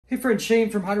Hey friend, Shane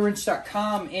from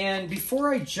HowToWrench.com, and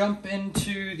before I jump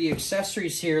into the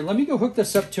accessories here, let me go hook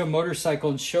this up to a motorcycle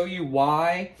and show you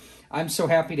why I'm so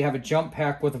happy to have a jump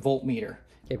pack with a voltmeter.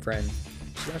 Hey friend,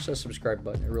 smash that subscribe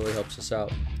button, it really helps us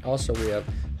out. Also, we have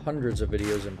hundreds of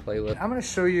videos and playlists. I'm going to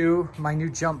show you my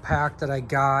new jump pack that I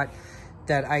got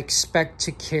that I expect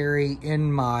to carry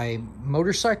in my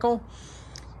motorcycle.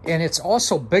 And it's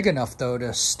also big enough though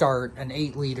to start an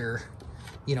 8-liter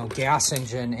gas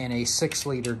engine and a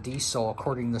 6-liter diesel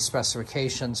according to the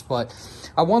specifications. But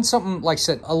I want something, like I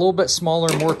said, a little bit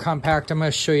smaller, more compact. I'm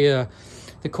going to show you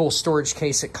the cool storage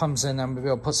case it comes in. I'm going to be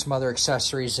able to put some other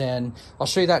accessories in. I'll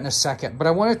show you that in a second. But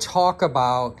I want to talk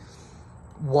about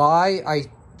why I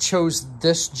chose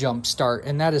this jump start,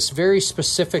 and that is very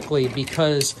specifically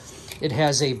because it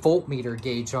has a voltmeter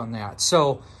gauge on that.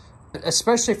 So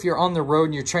especially if you're on the road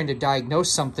and you're trying to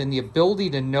diagnose something, the ability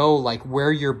to know like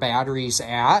where your battery's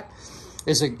at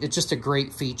is it's just a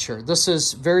great feature. This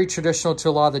is very traditional to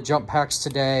a lot of the jump packs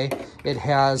today. It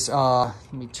has,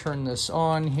 let me turn this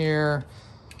on here.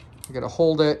 I gotta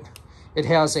hold it. It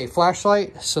has a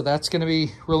flashlight, so that's gonna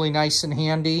be really nice and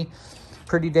handy.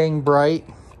 Pretty dang bright.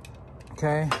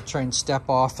 Okay, try and step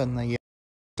off in the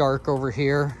dark over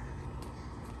here.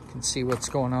 You can see what's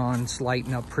going on. It's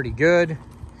lighting up pretty good.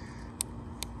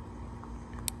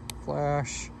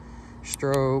 Flash,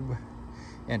 strobe,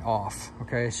 and off.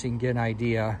 Okay, so you can get an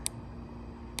idea.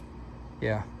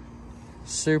 Yeah,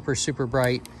 super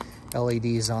bright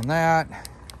LEDs on that.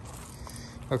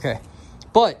 Okay,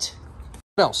 but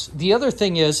what else? The other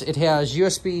thing is it has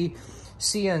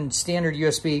USB-C and standard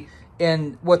USB.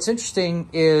 And what's interesting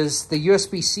is the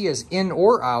USB-C is in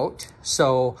or out,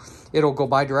 so it'll go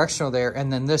bi-directional there,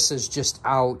 and then this is just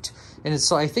out. And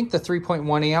it's, I think, the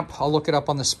 3.1 amp. I'll look it up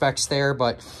on the specs there,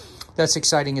 but that's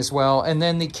exciting as well. And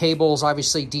then the cables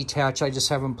obviously detach. I just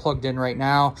have them plugged in right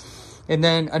now. And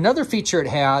then another feature it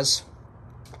has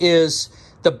is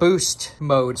the boost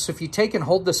mode. So if you take and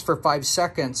hold this for 5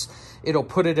 seconds, it'll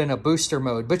put it in a booster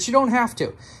mode, but you don't have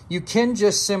to. You can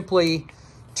just simply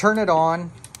turn it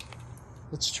on.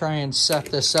 Let's try and set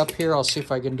this up here. I'll see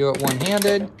if I can do it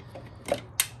one-handed.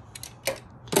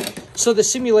 So the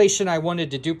simulation I wanted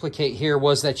to duplicate here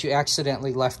was that you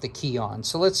accidentally left the key on.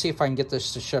 So let's see if I can get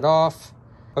this to shut off.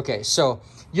 Okay, so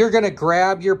you're gonna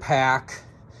grab your pack.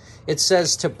 It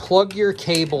says to plug your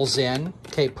cables in,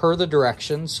 okay, per the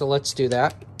directions. So let's do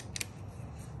that.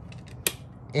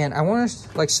 And I wanna,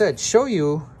 like I said, show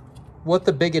you what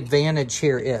the big advantage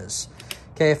here is.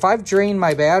 Okay, if I've drained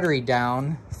my battery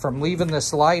down from leaving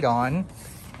this light on,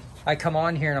 I come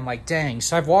on here and I'm like, dang.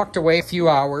 So I've walked away a few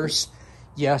hours.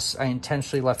 Yes, I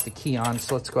intentionally left the key on,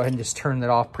 so let's go ahead and just turn that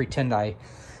off, pretend I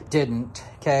didn't,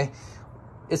 okay?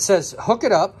 It says hook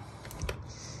it up,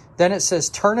 then it says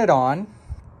turn it on.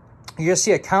 You're gonna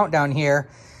see a countdown here,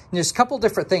 and there's a couple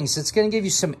different things. It's gonna give you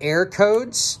some error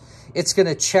codes, it's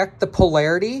gonna check the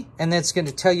polarity, and then it's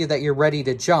gonna tell you that you're ready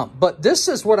to jump. But this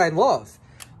is what I love.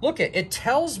 Look, it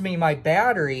tells me my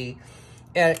battery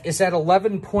is at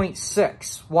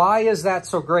 11.6. Why is that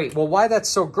so great? Well, why that's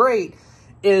so great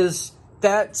is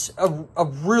that's a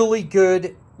really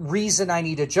good reason I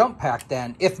need a jump pack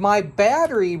then. If my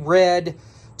battery read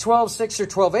 12.6 or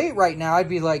 12.8 right now, I'd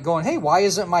be like going, hey, why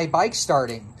isn't my bike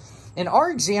starting? In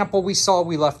our example, we saw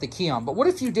we left the key on, but what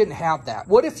if you didn't have that?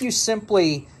 What if you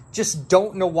simply just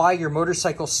don't know why your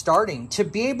motorcycle's starting? To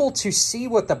be able to see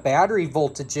what the battery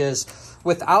voltage is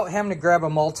without having to grab a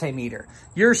multimeter.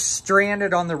 You're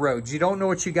stranded on the road. You don't know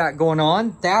what you got going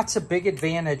on. That's a big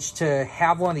advantage to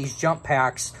have one of these jump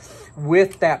packs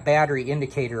with that battery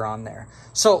indicator on there.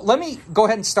 So let me go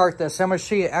ahead and start this. I'm going to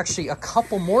show you actually a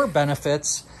couple more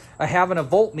benefits of having a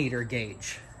voltmeter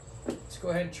gauge. Let's go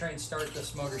ahead and try and start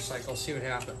this motorcycle, see what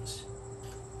happens.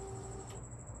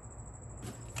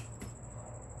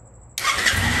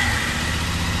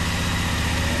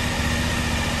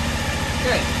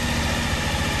 Okay,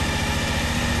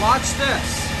 watch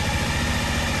this.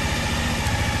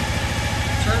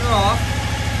 Turn it off.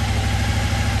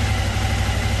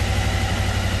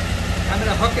 I'm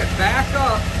gonna hook it back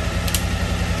up.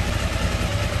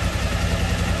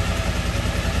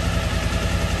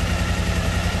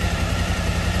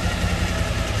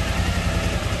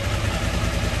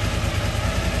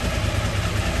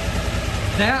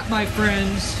 That, my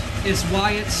friends, is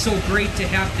why it's so great to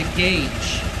have the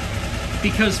gauge.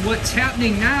 Because what's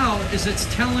happening now is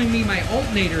it's telling me my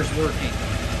alternator's working.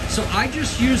 So I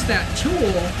just use that tool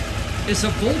as a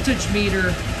voltage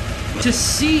meter to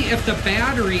see if the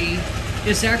battery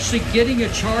is actually getting a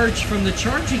charge from the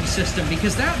charging system,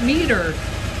 because that meter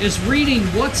is reading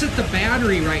what's at the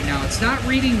battery right now. It's not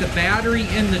reading the battery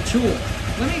in the tool.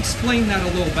 Let me explain that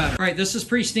a little better. All right, this is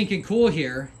pretty stinking cool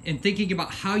here, and thinking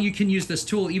about how you can use this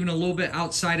tool even a little bit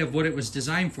outside of what it was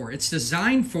designed for. It's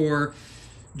designed for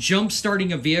jump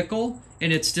starting a vehicle,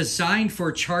 and it's designed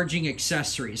for charging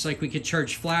accessories. Like we could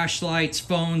charge flashlights,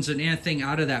 phones, and anything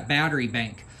out of that battery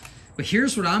bank. But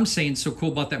here's what I'm saying so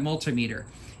cool about that multimeter.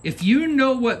 If you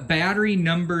know what battery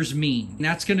numbers mean,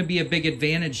 that's going to be a big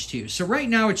advantage to you. So right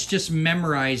now it's just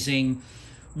memorizing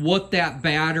what that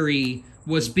battery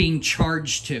was being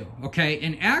charged to, okay?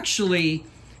 And actually,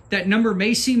 that number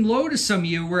may seem low to some of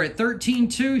you. We're at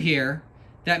 13.2 here.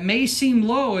 That may seem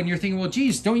low, and you're thinking, well,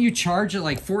 geez, don't you charge at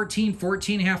like 14,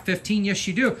 14 and a half, 15? Yes,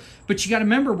 you do. But you got to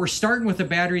remember, we're starting with a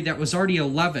battery that was already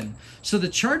 11. So the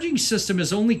charging system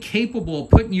is only capable of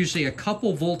putting usually a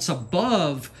couple volts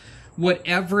above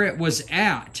whatever it was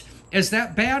at. As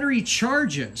that battery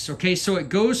charges, okay, so it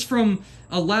goes from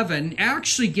 11,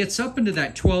 actually gets up into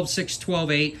that 12.6,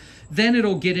 12.8, then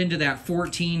it'll get into that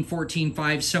 14,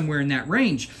 14.5, somewhere in that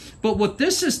range. But what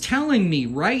this is telling me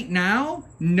right now,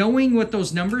 knowing what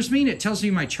those numbers mean, it tells me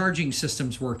my charging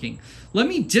system's working. Let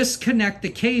me disconnect the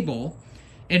cable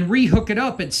and rehook it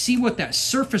up and see what that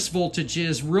surface voltage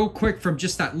is real quick from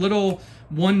just that little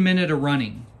 1 minute of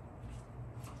running.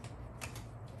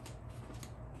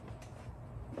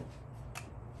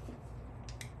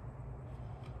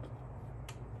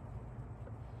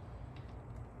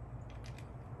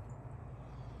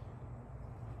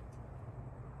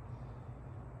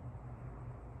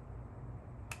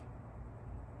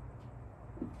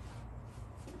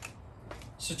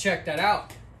 So check that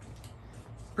out.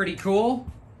 Pretty cool.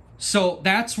 So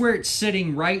that's where it's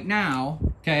sitting right now,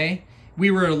 okay?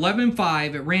 We were at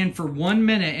 11.5, it ran for 1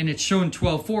 minute and it's showing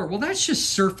 12.4. Well, that's just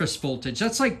surface voltage.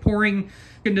 That's like pouring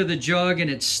into the jug and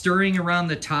it's stirring around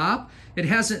the top. It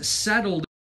hasn't settled.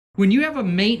 When you have a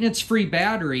maintenance-free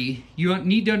battery, you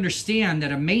need to understand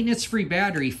that a maintenance-free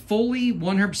battery, fully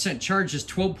 100% charged, is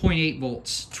 12.8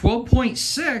 volts.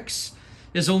 12.6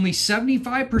 is only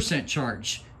 75%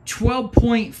 charged.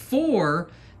 12.4,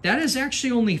 that is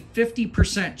actually only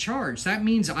 50% charge. That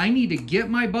means I need to get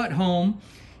my butt home,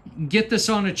 get this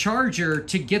on a charger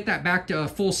to get that back to a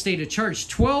full state of charge.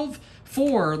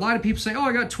 12.4, a lot of people say, oh,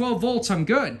 I got 12 volts, I'm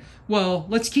good. Well,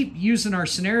 let's keep using our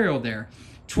scenario there.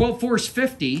 12.4 is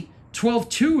 50,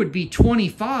 12.2 would be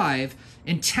 25,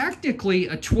 and technically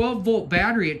a 12 volt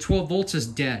battery at 12 volts is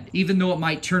dead, even though it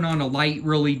might turn on a light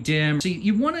really dim. So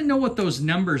you want to know what those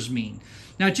numbers mean.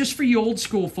 Now, just for you old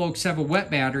school folks have a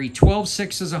wet battery,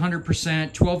 12.6 is 100%,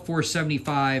 12.4 is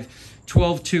 75,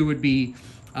 12.2 would be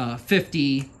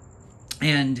 50,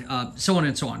 and so on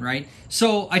and so on, right?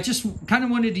 So I just kind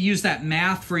of wanted to use that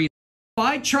math for you. If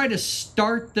I try to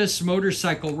start this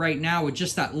motorcycle right now with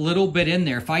just that little bit in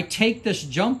there, if I take this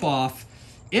jump off,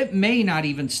 it may not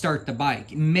even start the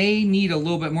bike. It may need a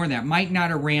little bit more than that. Might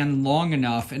not have ran long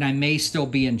enough, and I may still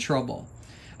be in trouble.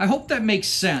 I hope that makes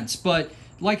sense, but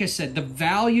like I said, the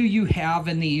value you have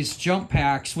in these jump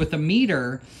packs with a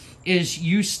meter is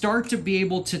you start to be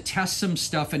able to test some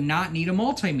stuff and not need a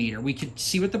multimeter. We could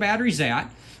see what the battery's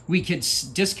at. We could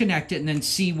disconnect it and then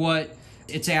see what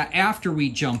it's at after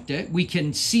we jumped it. We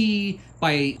can see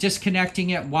by disconnecting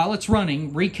it while it's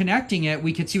running, reconnecting it,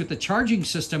 we can see what the charging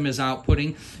system is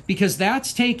outputting, because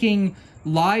that's taking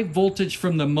live voltage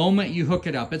from the moment you hook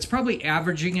it up. It's probably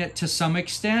averaging it to some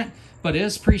extent, but it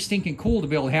is pretty stinking cool to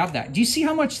be able to have that. Do you see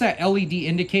how much that LED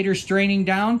indicator is draining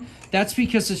down? That's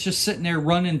because it's just sitting there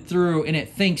running through and it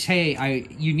thinks, hey,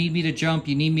 you need me to jump,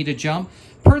 you need me to jump.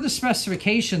 Per the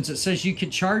specifications, it says you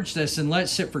could charge this and let it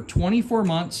sit for 24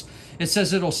 months. It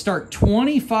says it'll start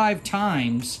 25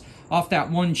 times off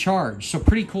that one charge. So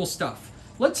pretty cool stuff.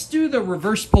 Let's do the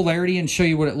reverse polarity and show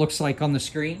you what it looks like on the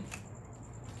screen.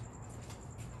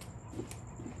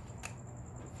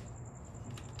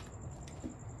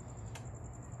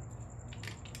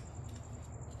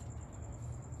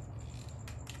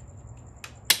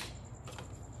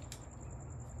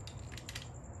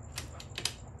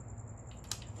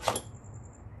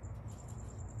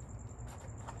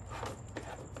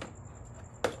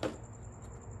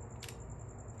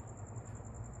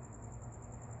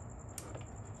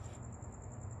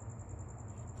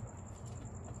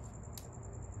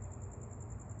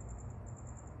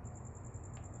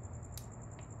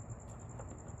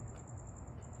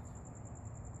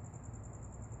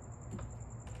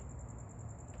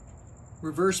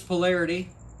 Reverse polarity.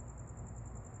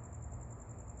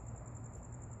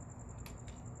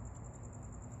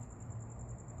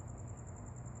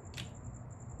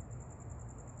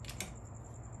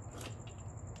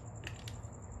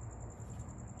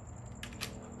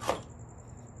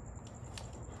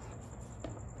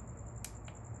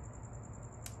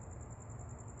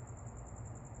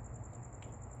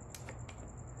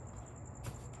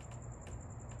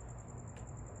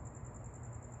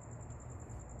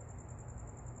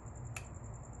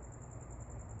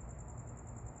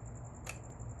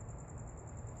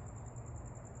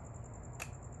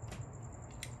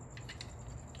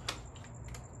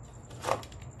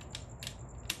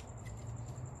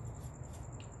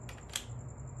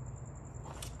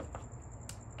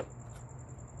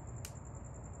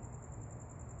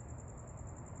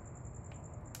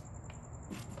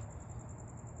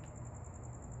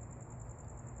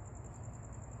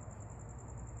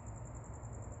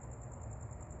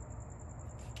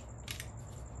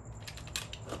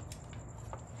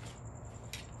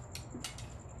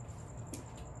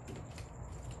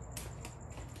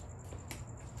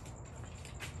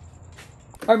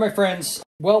 All right, my friends,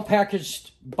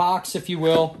 well-packaged box, if you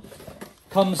will,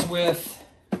 comes with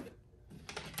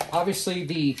obviously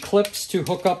the clips to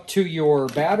hook up to your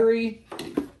battery.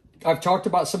 I've talked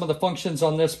about some of the functions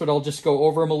on this, but I'll just go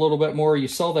over them a little bit more. You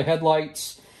saw the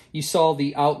headlights. You saw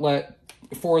the outlet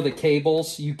for the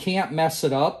cables. You can't mess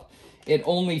it up. It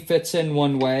only fits in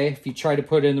one way. If you try to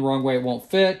put it in the wrong way, it won't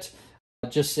fit.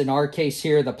 Just in our case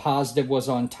here, the positive was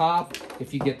on top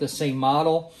if you get the same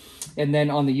model. And then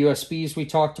on the USBs we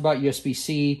talked about,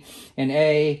 USB-C and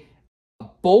A,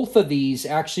 both of these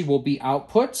actually will be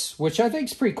outputs, which I think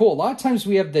is pretty cool. A lot of times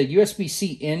we have the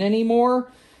USB-C in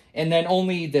anymore and then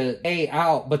only the A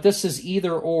out, but this is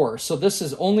either or. So this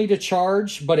is only to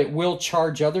charge, but it will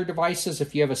charge other devices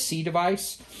if you have a C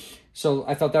device. So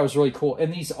I thought that was really cool.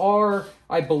 And these are,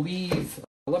 I believe,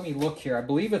 let me look here. I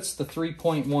believe it's the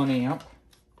 3.1 amp.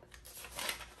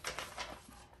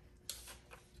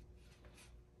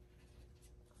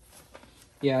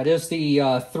 Yeah, it is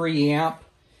the 3 amp.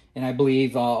 And I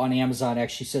believe on Amazon it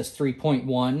actually says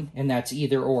 3.1, and that's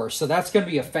either or. So that's going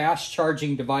to be a fast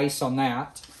charging device on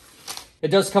that. It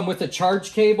does come with a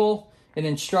charge cable, an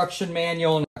instruction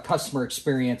manual, and a customer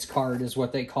experience card is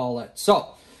what they call it.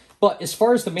 So, but as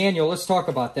far as the manual, let's talk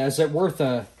about that. Is it worth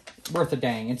a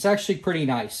dang? It's actually pretty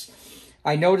nice.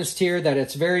 I noticed here that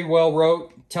it's very well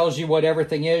wrote. Tells you what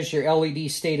everything is. Your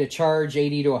LED state of charge,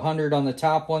 80 to 100 on the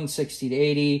top one, 60 to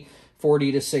 80.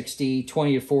 40 to 60,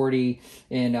 20 to 40,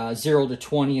 and 0 to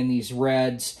 20 in these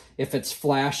reds. If it's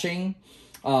flashing,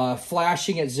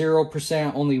 flashing at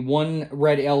 0%, only one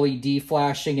red LED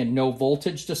flashing and no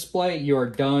voltage display, you're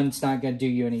done. It's not going to do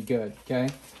you any good, okay?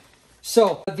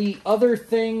 So the other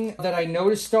thing that I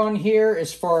noticed on here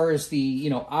as far as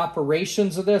the,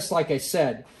 operations of this, like I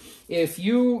said, if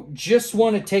you just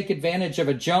want to take advantage of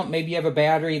a jump, maybe you have a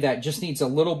battery that just needs a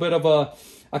little bit of a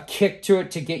kick to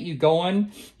it to get you going,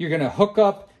 you're going to hook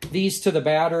up these to the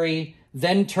battery,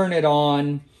 then turn it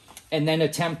on, and then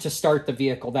attempt to start the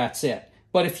vehicle. That's it.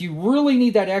 But if you really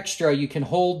need that extra, you can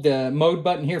hold the mode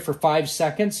button here for 5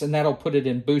 seconds, and that'll put it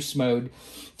in boost mode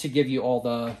to give you all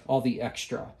the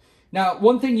extra. Now,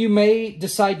 one thing you may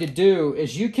decide to do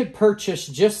is you could purchase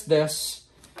just this,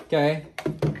 okay,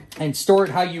 and store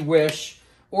it how you wish,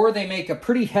 or they make a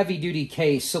pretty heavy-duty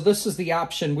case. So this is the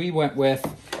option we went with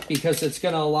because it's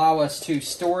going to allow us to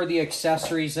store the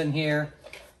accessories in here.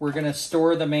 We're going to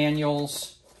store the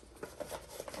manuals.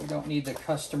 We don't need the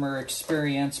customer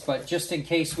experience, but just in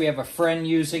case we have a friend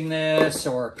using this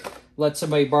or let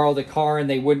somebody borrow the car and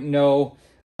they wouldn't know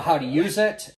how to use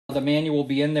it, the manual will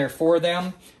be in there for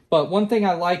them. But one thing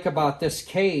I like about this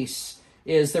case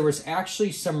is there was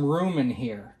actually some room in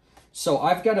here. So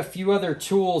I've got a few other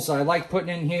tools I like putting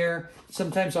in here.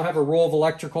 Sometimes I'll have a roll of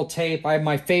electrical tape. I have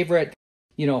my favorite,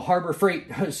 Harbor Freight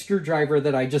screwdriver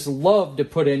that I just love to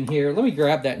put in here. Let me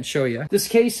grab that and show you. This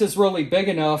case is really big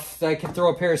enough that I can throw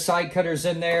a pair of side cutters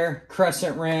in there,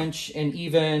 crescent wrench, and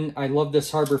even, I love this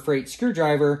Harbor Freight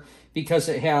screwdriver because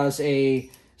it has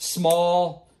a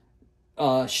small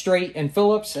straight and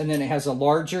Phillips, and then it has a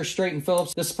larger straight and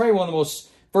Phillips. This is probably one of the most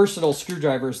versatile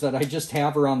screwdrivers that I just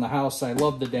have around the house. I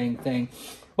love the dang thing.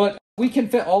 But we can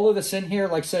fit all of this in here,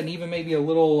 like I said, and even maybe a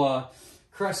little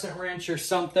crescent wrench or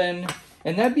something.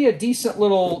 And that'd be a decent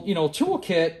little,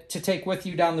 toolkit to take with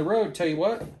you down the road. Tell you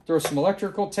what, throw some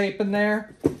electrical tape in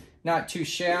there. Not too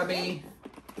shabby.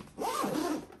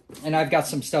 And I've got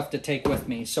some stuff to take with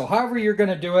me. So however you're going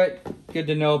to do it, good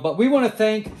to know. But we want to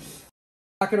thank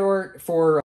Lokithor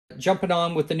for jumping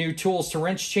on with the new Tools to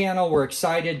Wrench channel. We're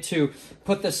excited to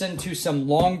put this into some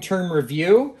long-term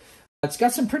review. It's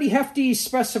got some pretty hefty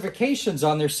specifications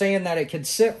on there saying that it could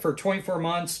sit for 24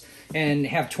 months and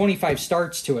have 25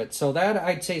 starts to it. So that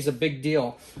I'd say is a big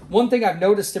deal. One thing I've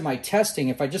noticed in my testing,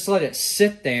 if I just let it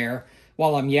sit there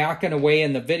while I'm yakking away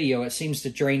in the video, it seems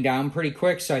to drain down pretty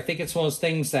quick. So I think it's one of those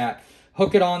things that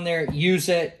hook it on there, use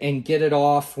it, and get it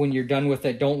off when you're done with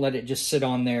it. Don't let it just sit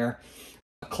on there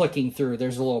clicking through.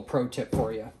 There's a little pro tip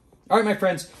for you. All right, my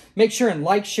friends, make sure and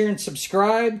like, share, and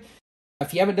subscribe.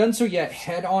 If you haven't done so yet,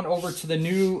 head on over to the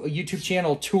new YouTube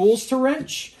channel, Tools to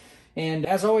Wrench. And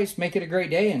as always, make it a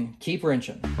great day and keep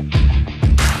wrenching.